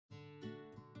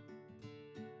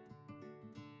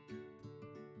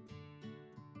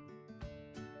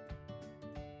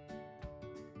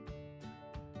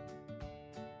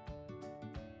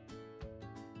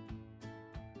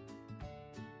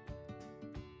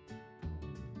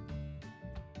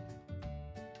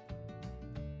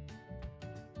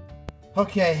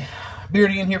Okay,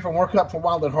 Beardie in here from Workup for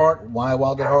Wild at Heart. Why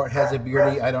Wild at Heart has a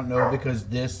Beardie, I don't know, because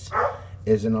this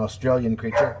is an Australian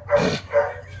creature.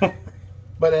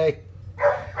 But hey,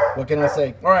 what can I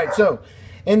say? Alright, so,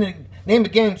 in the name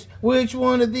of games, which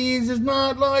one of these is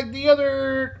not like the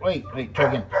other? Wait, try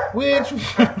again. Which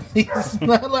one of these is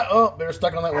not like... Oh, they're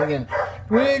stuck on that one again.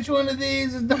 Which one of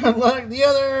these is not like the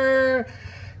other?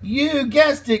 You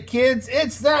guessed it, kids.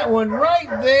 It's that one right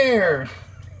there.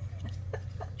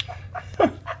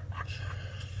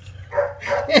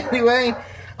 Anyway,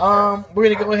 we're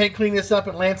going to go ahead and clean this up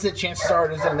and lance it. Chances are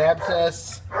it is an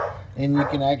abscess. And you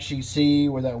can actually see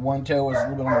where that one toe is a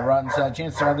little bit on the rotten side.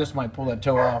 Chances are this might pull that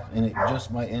toe off, and it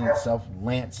just might in itself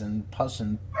lance and pus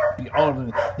and be all over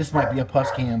it. This might be a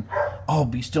PUScam. Oh,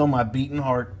 be still my beating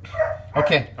heart.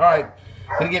 Okay, alright.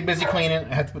 Gonna get busy cleaning.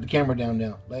 I have to put the camera down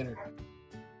now. Later.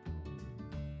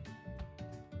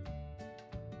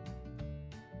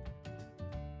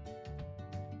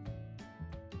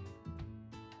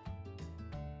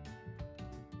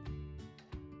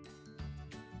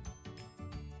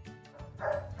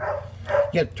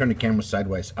 You have to turn the camera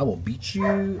sideways. I will beat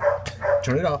you.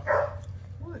 Turn it off.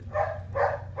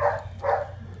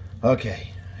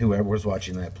 Okay. Whoever was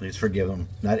watching that, please forgive them.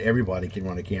 Not everybody can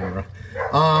run a camera.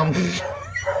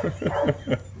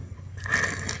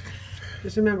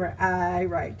 Just remember, I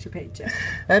write your paycheck.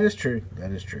 That is true.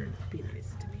 That is true. Be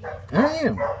nice to me. I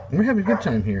am. We're having a good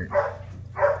time here.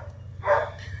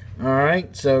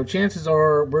 Alright, so chances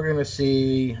are we're going to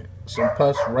see some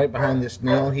pus right behind this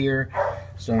nail here.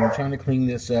 So I'm trying to clean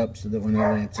this up so that when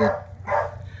I lance it,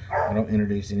 I don't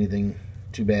introduce anything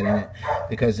too bad in it.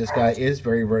 Because this guy is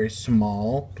very, very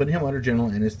small. Putting him under general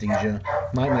anesthesia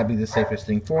might not be the safest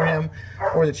thing for him,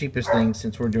 or the cheapest thing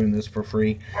since we're doing this for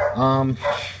free.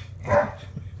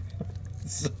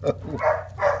 So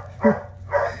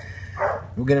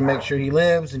we're going to make sure he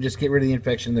lives and just get rid of the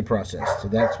infection in the process. So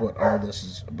that's what all this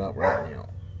is about right now.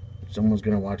 Someone's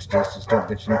going to watch this and start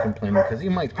bitching and complaining because he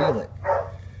might feel it.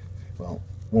 Well,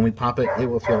 when we pop it, it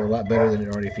will feel a lot better than it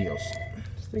already feels.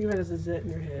 Just think of it as a zit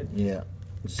in your head. Yeah.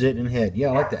 Zit in head. Yeah,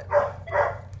 I like that.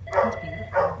 That's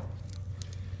beautiful.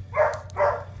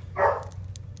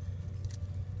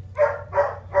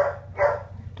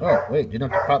 Oh, wait. You don't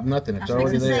have to pop nothing. It's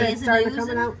already there. It's starting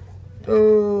coming out.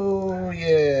 Oh,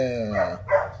 yeah.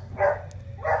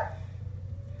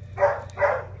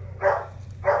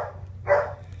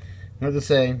 Not to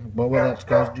say, but what else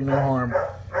caused you no harm.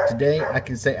 Today, I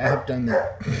can say I have done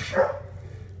that.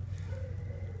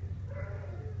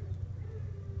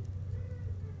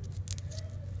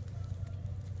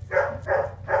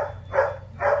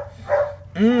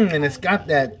 And it's got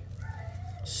that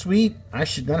sweet, I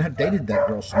should not have dated that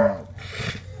girl smile.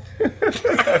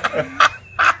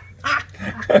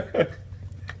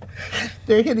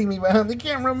 They're hitting me behind the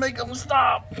camera. Make them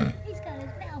stop. He's got his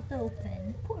mouth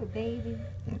open. Poor baby.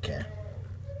 Okay.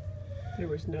 There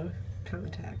was no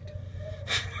contact.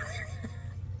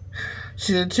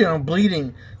 See the too, I'm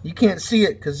bleeding. You can't see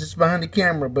it because it's behind the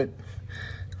camera, but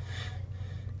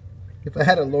if I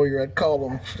had a lawyer, I'd call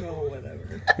him. Oh,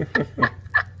 whatever.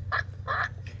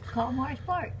 Call Mars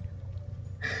Park.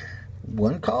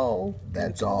 One call,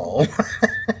 that's all.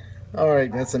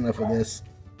 Alright, that's enough of this.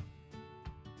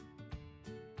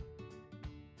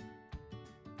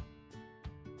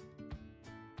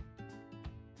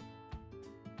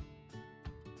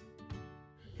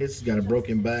 His has got a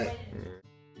broken back.